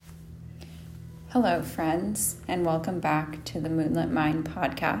Hello, friends, and welcome back to the Moonlit Mind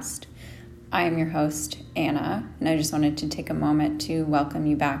podcast. I am your host, Anna, and I just wanted to take a moment to welcome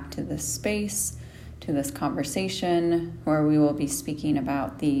you back to this space, to this conversation, where we will be speaking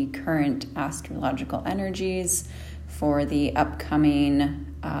about the current astrological energies for the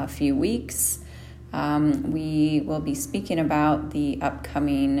upcoming few weeks. We will be speaking about the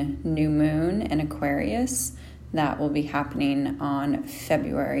upcoming new moon in Aquarius that will be happening on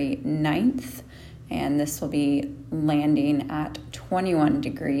February 9th. And this will be landing at 21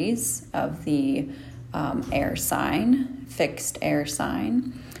 degrees of the air sign, fixed air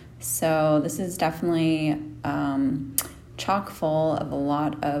sign. So this is definitely chock full of a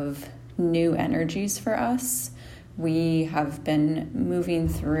lot of new energies for us. We have been moving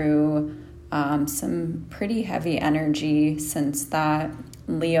through some pretty heavy energy since that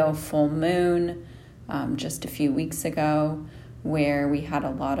Leo full moon just a few weeks ago, where we had a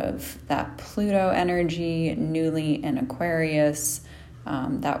lot of that Pluto energy newly in Aquarius.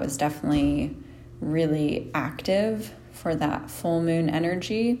 That was definitely really active for that full moon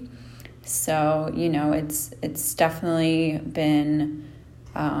energy. So, it's definitely been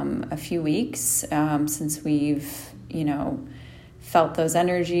a few weeks since we've, felt those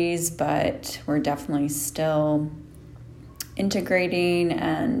energies, but we're definitely still integrating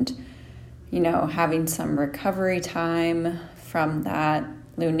and, having some recovery time from that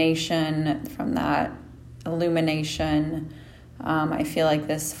lunation, from that illumination. I feel like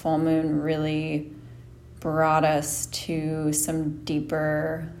this full moon really brought us to some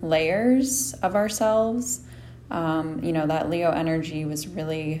deeper layers of ourselves. That Leo energy was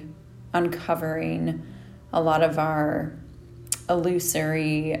really uncovering a lot of our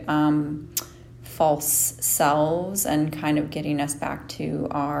illusory, false selves and kind of getting us back to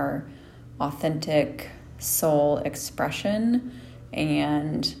our authentic soul expression.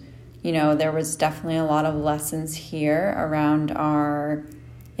 And there was definitely a lot of lessons here around our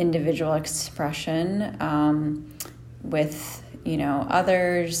individual expression with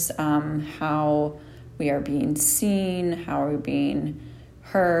others, how we are being seen, how are we being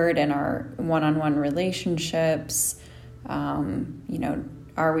heard in our one-on-one relationships.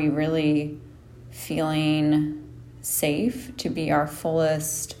 Are we really feeling safe to be our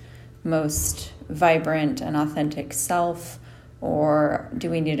fullest, most vibrant and authentic self, or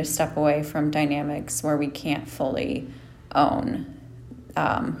do we need to step away from dynamics where we can't fully own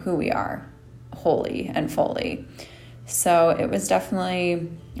who we are wholly and fully? So it was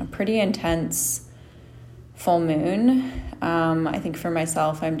definitely a pretty intense full moon. I think for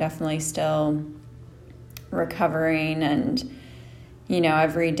myself, I'm definitely still recovering, and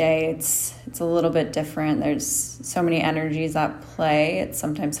every day it's a little bit different. There's so many energies at play. It's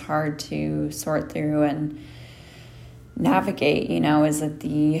sometimes hard to sort through and navigate. Is it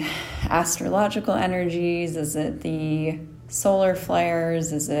the astrological energies? Is it the solar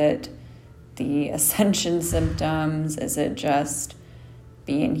flares? Is it the ascension symptoms? Is it just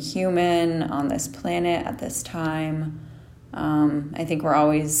being human on this planet at this time? I think we're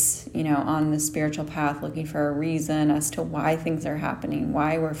always, on the spiritual path looking for a reason as to why things are happening,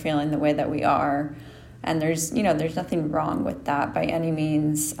 why we're feeling the way that we are. And there's nothing wrong with that by any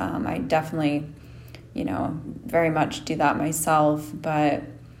means. I definitely, very much do that myself, but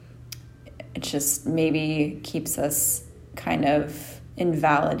it just maybe keeps us kind of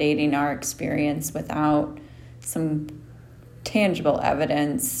invalidating our experience without some tangible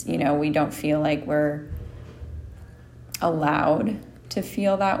evidence. We don't feel like we're allowed to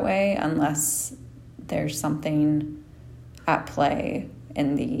feel that way unless there's something at play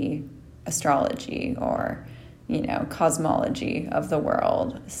in the astrology or cosmology of the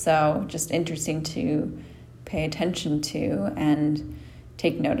world. So just interesting to pay attention to and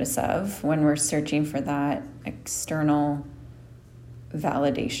take notice of when we're searching for that external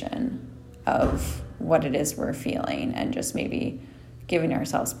validation of what it is we're feeling, and just maybe giving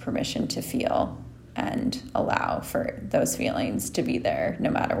ourselves permission to feel and allow for those feelings to be there no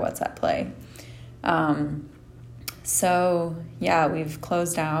matter what's at play. We've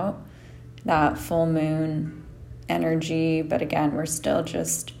closed out that full moon energy, but again, we're still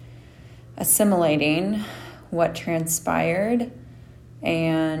just assimilating what transpired,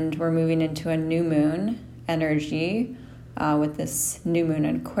 and we're moving into a new moon energy with this new moon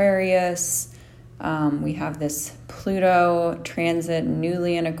in Aquarius. We have this Pluto transit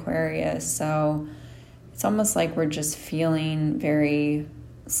newly in Aquarius, so it's almost like we're just feeling very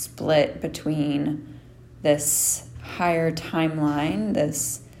split between this higher timeline,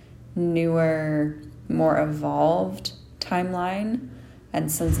 this newer, more evolved timeline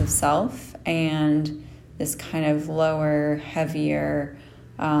and sense of self, and this kind of lower, heavier,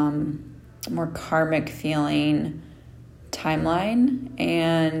 more karmic feeling timeline,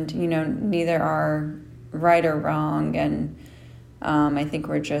 and neither are right or wrong. And I think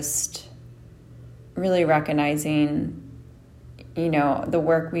we're just really recognizing the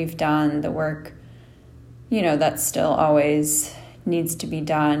work we've done, the work that still always needs to be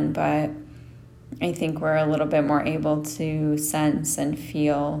done, but I think we're a little bit more able to sense and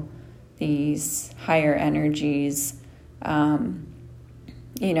feel these higher energies.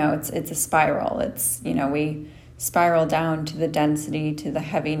 It's a spiral. It's, we spiral down to the density, to the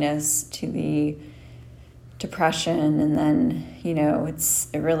heaviness, to the depression, and then,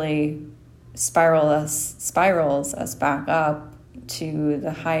 it really spirals us back up to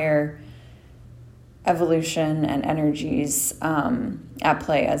the higher evolution and energies at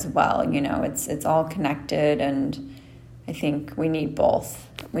play as well. It's all connected, and I think we need both.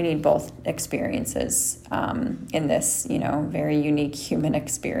 We need both experiences in this, very unique human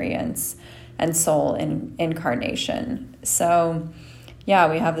experience and soul incarnation. So, yeah,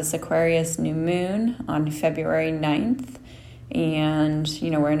 we have this Aquarius New Moon on February 9th, and,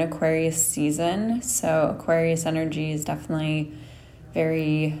 we're in Aquarius season. So Aquarius energy is definitely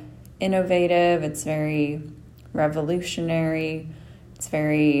very innovative. It's very revolutionary. It's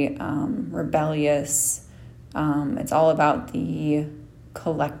very rebellious. It's all about the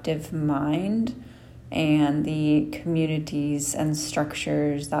collective mind and the communities and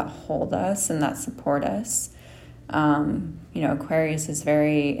structures that hold us and that support us. Aquarius is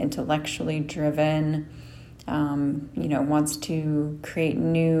very intellectually driven, wants to create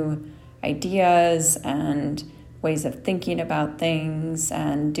new ideas and ways of thinking about things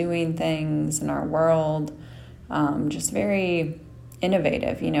and doing things in our world. Just very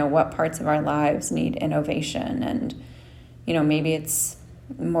innovative. What parts of our lives need innovation, and maybe it's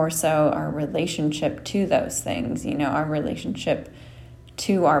more so our relationship to those things, our relationship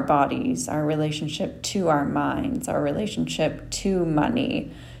to our bodies, our relationship to our minds, our relationship to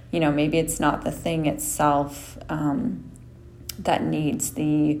money. Maybe it's not the thing itself that needs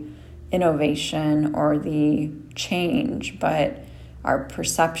the innovation or the change, but our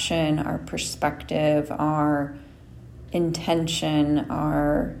perception, our perspective, our intention,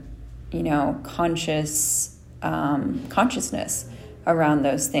 our consciousness around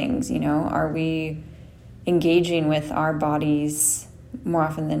those things. Are we engaging with our bodies more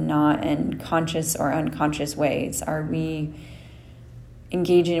often than not in conscious or unconscious ways? Are we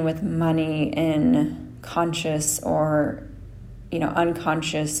engaging with money in conscious or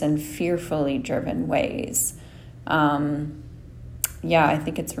unconscious and fearfully driven ways? I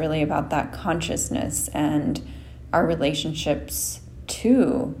think it's really about that consciousness and our relationships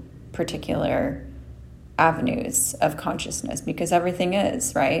to particular avenues of consciousness, because everything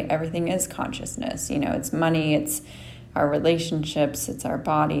is, right? Everything is consciousness. It's money, it's our relationships, it's our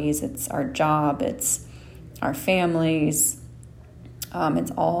bodies, it's our job, it's our families.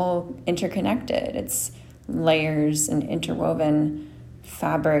 It's all interconnected. It's layers and interwoven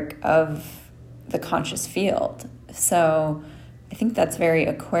fabric of the conscious field. So I think that's very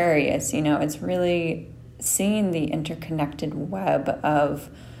Aquarius. It's really seeing the interconnected web of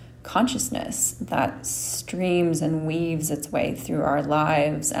consciousness that streams and weaves its way through our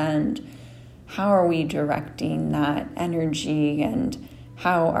lives, and how are we directing that energy, and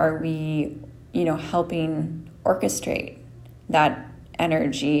how are we, helping orchestrate that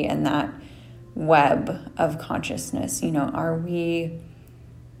energy and that web of consciousness. Are we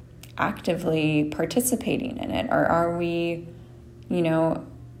actively participating in it, or are we,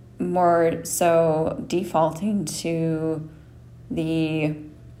 more so defaulting to the,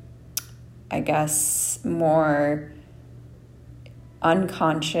 I guess, more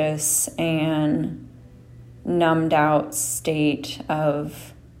unconscious and numbed out state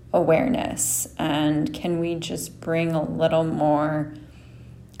of awareness? And can we just bring a little more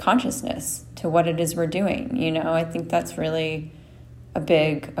consciousness to what it is we're doing? I think that's really a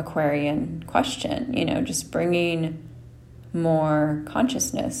big Aquarian question, just bringing more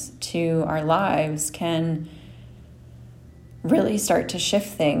consciousness to our lives can really start to shift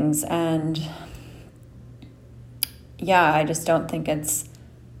things. And I just don't think it's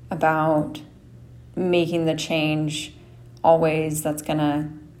about making the change always that's gonna,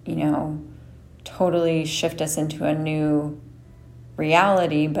 totally shift us into a new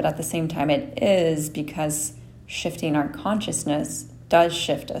reality. But at the same time, it is, because shifting our consciousness does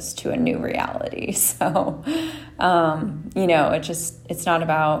shift us to a new reality. So, it's not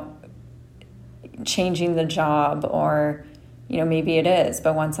about changing the job, or, maybe it is,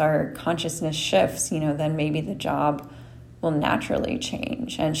 but once our consciousness shifts, then maybe the job will naturally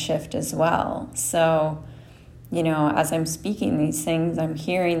change and shift as well. So, as I'm speaking these things, I'm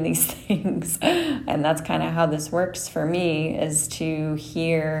hearing these things. And that's kind of how this works for me, is to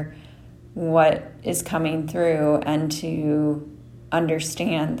hear what is coming through and to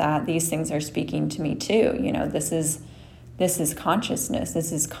understand that these things are speaking to me too. This is consciousness.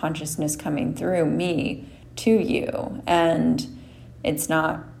 This is consciousness coming through me to you. And it's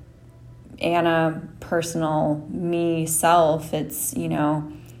not Anna, personal me, self. It's,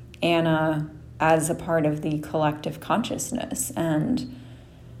 Anna as a part of the collective consciousness. And,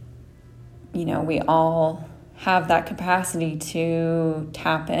 we all have that capacity to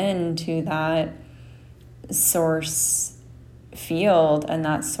tap into that source field and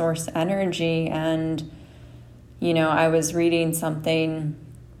that source energy. And, I was reading something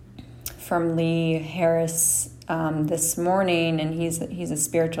from Lee Harris this morning, and he's a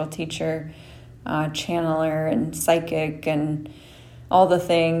spiritual teacher, channeler and psychic and all the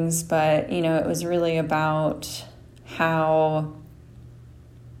things. But, it was really about how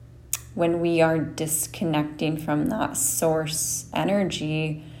when we are disconnecting from that source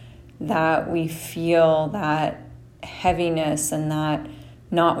energy, that we feel that heaviness and that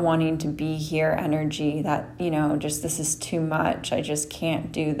not wanting to be here energy, that, just this is too much. I just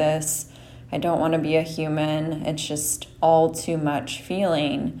can't do this. I don't want to be a human. It's just all too much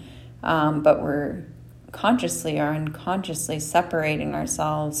feeling. But we're consciously or unconsciously separating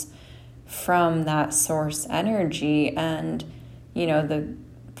ourselves from that source energy. And,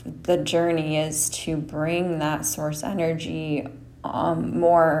 the journey is to bring that source energy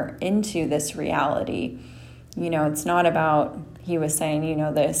more into this reality. It's not about, he was saying,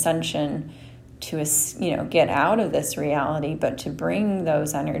 the ascension to, get out of this reality, but to bring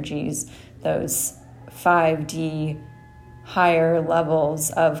those energies, those 5D higher levels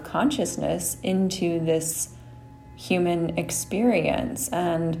of consciousness into this human experience.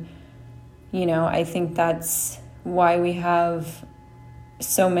 And, I think that's why we have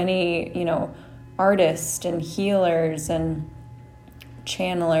so many, artists and healers and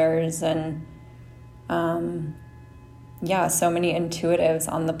channelers and, so many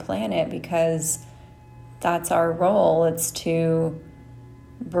intuitives on the planet, because that's our role. It's to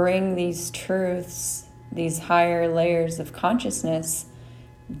bring these truths, these higher layers of consciousness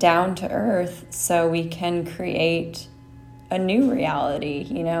down to earth so we can create a new reality,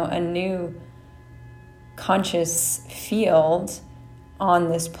 a new conscious field on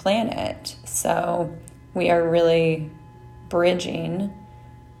this planet. So we are really bridging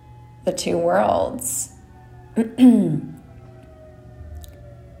the two worlds.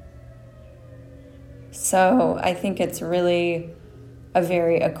 So I think it's really a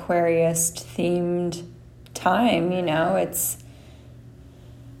very Aquarius themed time, it's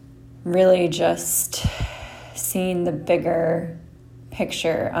really just seeing the bigger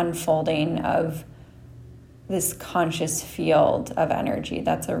picture unfolding of this conscious field of energy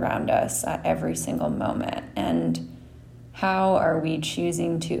that's around us at every single moment. And how are we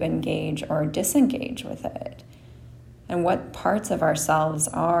choosing to engage or disengage with it? And what parts of ourselves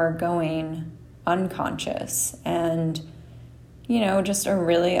are going unconscious? And, just are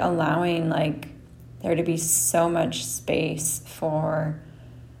really allowing there to be so much space for,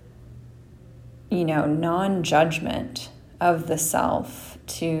 non-judgment of the self,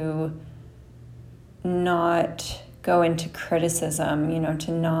 to not go into criticism,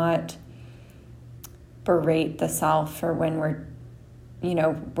 to not berate the self for when we're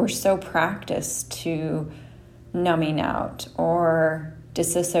so practiced to numbing out or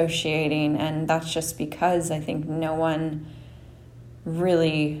disassociating. And that's just because I think no one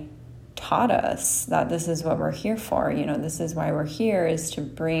really taught us that this is what we're here for. This is why we're here, is to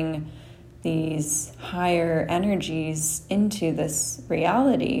bring these higher energies into this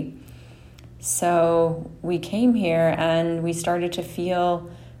reality. So we came here and we started to feel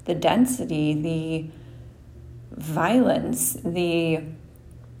the density, the violence, the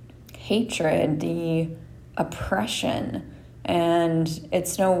hatred, the oppression. And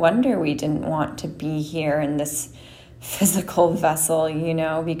it's no wonder we didn't want to be here in this physical vessel,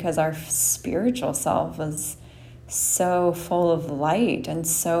 because our spiritual self was so full of light and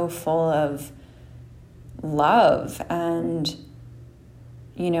so full of love. And,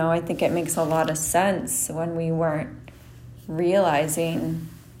 I think it makes a lot of sense when we weren't realizing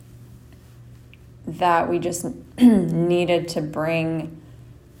that we just needed to bring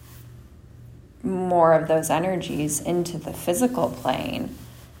more of those energies into the physical plane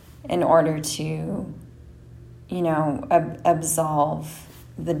in order to, absolve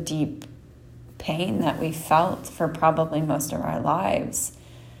the deep pain that we felt for probably most of our lives.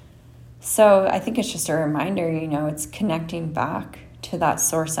 So I think it's just a reminder, it's connecting back to that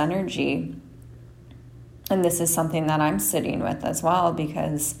source energy And this is something that I'm sitting with as well,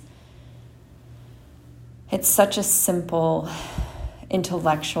 because it's such a simple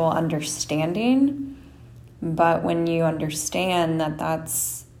intellectual understanding. But when you understand that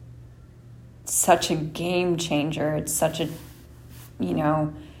that's such a game changer, it's such a,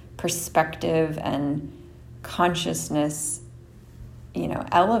 perspective and consciousness,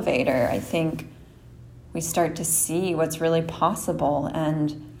 elevator, I think we start to see what's really possible.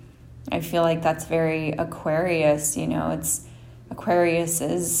 And I feel like that's very Aquarius, Aquarius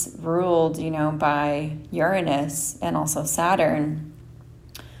is ruled, by Uranus and also Saturn.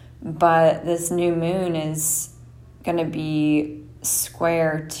 But this new moon is going to be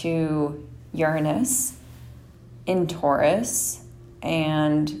square to Uranus in Taurus.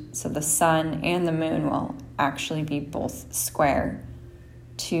 And so the sun and the moon will actually be both square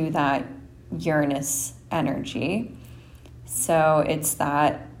to that Uranus energy. So it's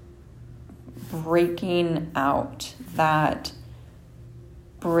that breaking out, that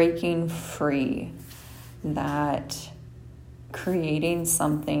breaking free, that creating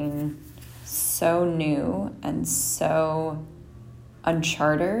something so new and so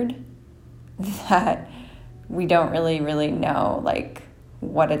uncharted that we don't really know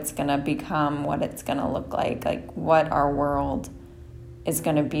what it's going to become, what it's going to look like what our world is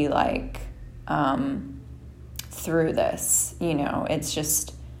going to be like through this. It's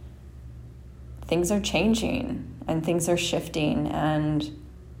just, things are changing and things are shifting, and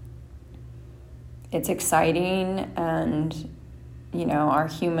it's exciting. And our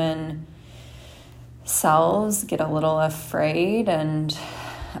human selves get a little afraid and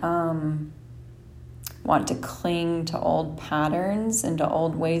want to cling to old patterns and to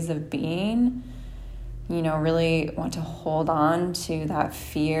old ways of being, really want to hold on to that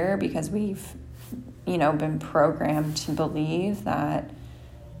fear, because we've been programmed to believe that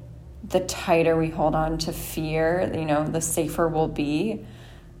the tighter we hold on to fear, the safer we'll be.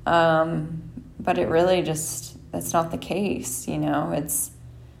 But it really that's not the case. It's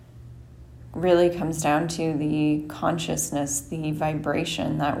really comes down to the consciousness, the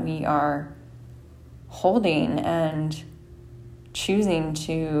vibration that we are holding and choosing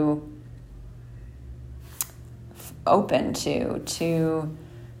to open to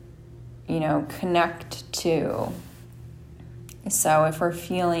connect to. So if we're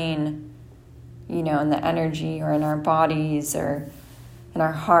feeling, in the energy or in our bodies or in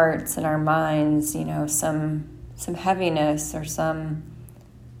our hearts and our minds, some heaviness or some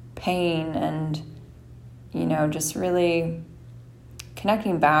pain, and, just really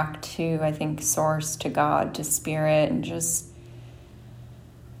connecting back to, I think, source, to God, to spirit, and just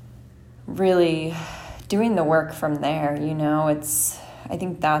really doing the work from there. I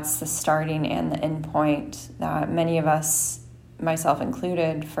think that's the starting and the end point that many of us, myself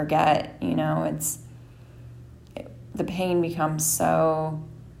included, forget. The pain becomes so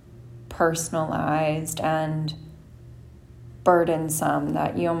personalized and burdensome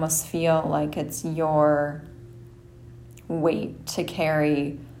that you almost feel like it's your weight to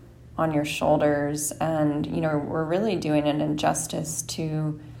carry on your shoulders. And, we're really doing an injustice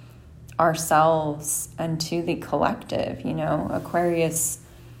to ourselves and to the collective. Aquarius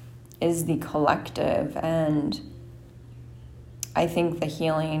is the collective, and I think the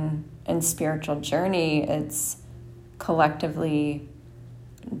healing and spiritual journey, it's collectively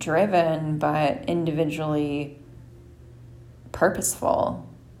driven but individually purposeful.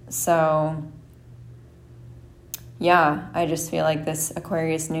 So yeah, I just feel like this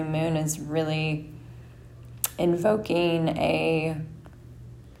Aquarius new moon is really invoking a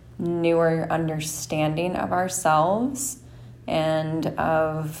newer understanding of ourselves and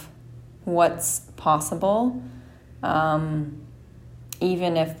of what's possible,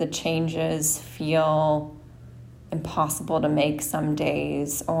 even if the changes feel impossible to make some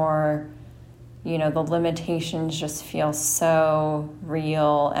days, or the limitations just feel so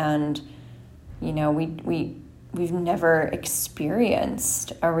real, and we've never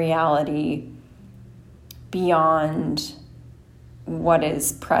experienced a reality beyond what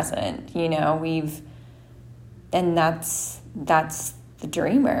is present. And that's the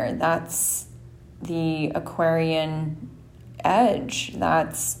dreamer, that's the Aquarian edge,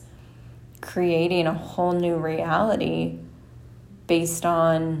 that's creating a whole new reality based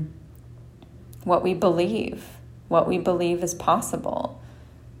on what we believe is possible.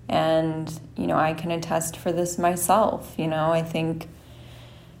 And, I can attest for this myself. I think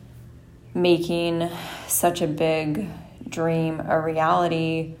making such a big dream a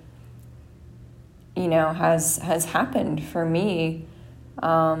reality, has happened for me.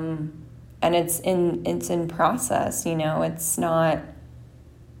 And it's in process. It's not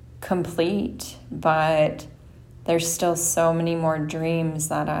complete, but there's still so many more dreams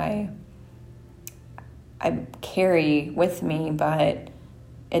that I carry with me, but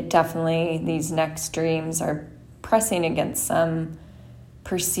it definitely, these next dreams are pressing against some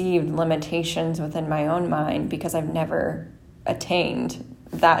perceived limitations within my own mind because I've never attained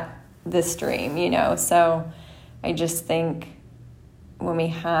this dream, So I just think when we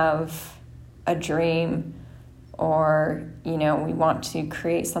have a dream or, we want to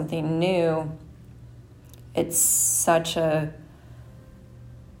create something new, it's such a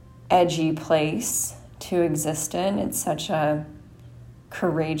edgy place to exist in. It's such a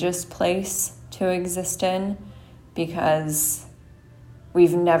courageous place to exist in because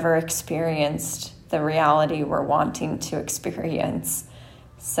we've never experienced the reality we're wanting to experience.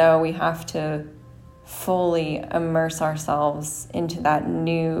 So we have to fully immerse ourselves into that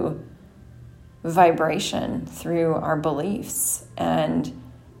new vibration through our beliefs and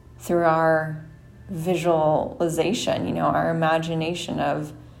through our visualization, our imagination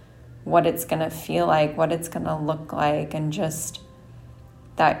of what it's going to feel like, what it's going to look like, and just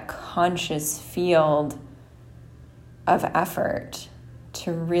that conscious field of effort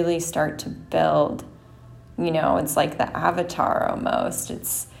to really start to build. It's like the avatar almost.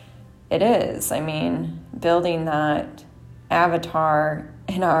 It is. I mean, building that avatar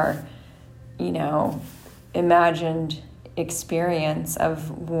in our, imagined experience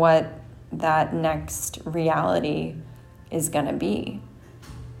of what that next reality is going to be.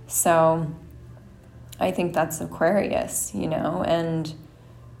 So I think that's Aquarius, and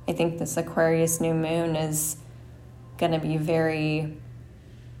I think this Aquarius new moon is going to be very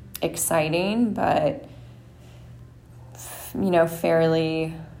exciting, but,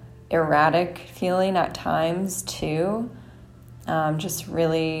 fairly erratic feeling at times too. Just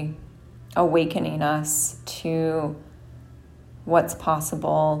really awakening us to what's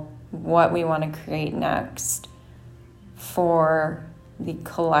possible, what we want to create next for the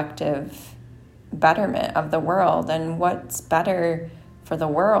collective betterment of the world. And what's better for the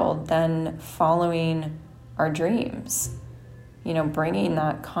world than following our dreams, bringing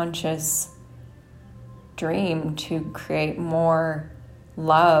that conscious dream to create more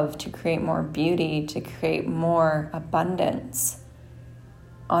love, to create more beauty, to create more abundance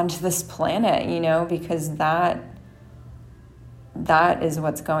onto this planet, because that is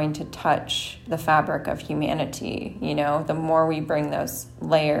what's going to touch the fabric of humanity. The more we bring those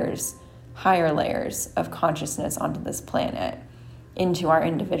layers, higher layers of consciousness onto this planet, into our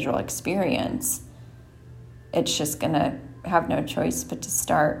individual experience, it's just going to have no choice but to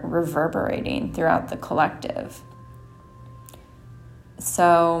start reverberating throughout the collective.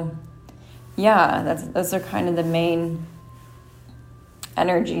 So, yeah, those are kind of the main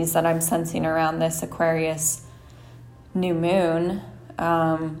energies that I'm sensing around this Aquarius new moon,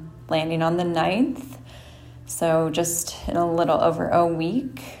 landing on the 9th. So just in a little over a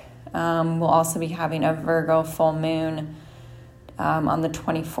week. We'll also be having a Virgo full moon on the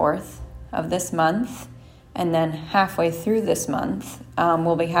 24th of this month. And then halfway through this month,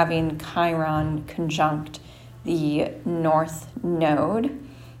 we'll be having Chiron conjunct the North Node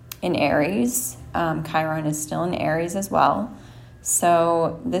in Aries. Chiron is still in Aries as well.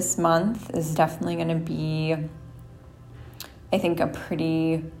 So this month is definitely going to be, I think, a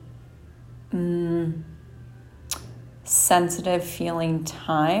pretty sensitive feeling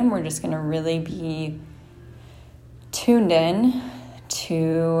time. We're just going to really be tuned in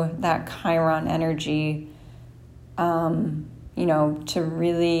to that Chiron energy, to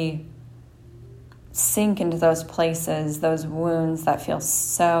really sink into those places, those wounds that feel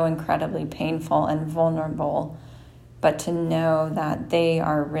so incredibly painful and vulnerable, but to know that they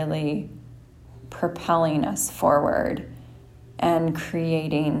are really propelling us forward and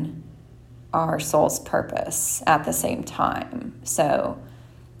creating our soul's purpose at the same time. So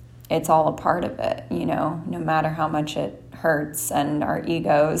it's all a part of it, no matter how much it hurts and our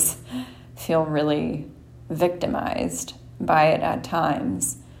egos feel really victimized by it at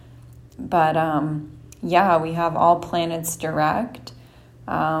times. But we have all planets direct,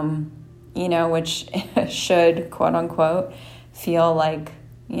 which should, quote unquote, feel like,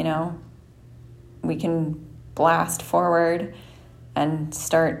 we can blast forward and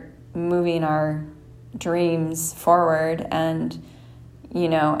start moving our dreams forward. And,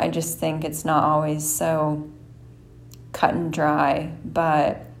 I just think it's not always so cut and dry,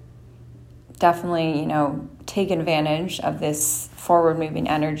 but definitely, take advantage of this forward moving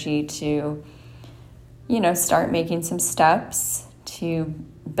energy to, start making some steps to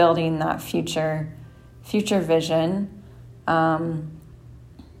building that future vision. And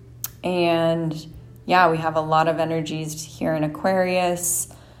we have a lot of energies here in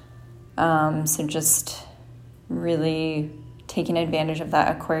Aquarius. So just really taking advantage of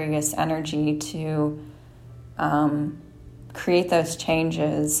that Aquarius energy to create those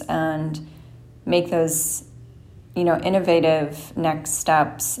changes and make those, innovative next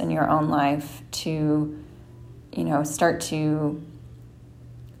steps in your own life to, start to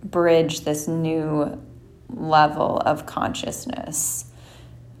bridge this new level of consciousness.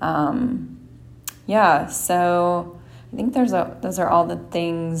 So I think those are all the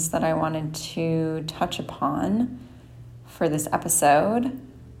things that I wanted to touch upon for this episode.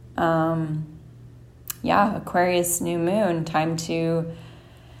 Aquarius New Moon, time to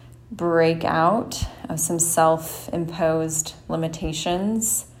break out of some self-imposed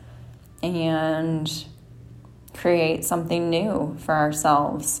limitations and create something new for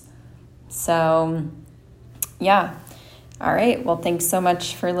ourselves. So, all right. Well, thanks so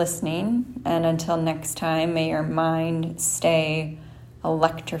much for listening. And until next time, may your mind stay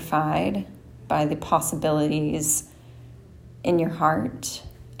electrified by the possibilities in your heart.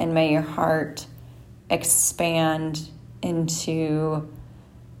 And may your heart expand into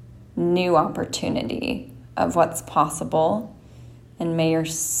new opportunity of what's possible. And may your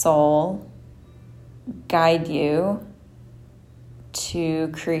soul guide you to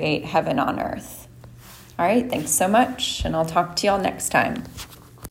create heaven on earth. All right, thanks so much, and I'll talk to y'all next time.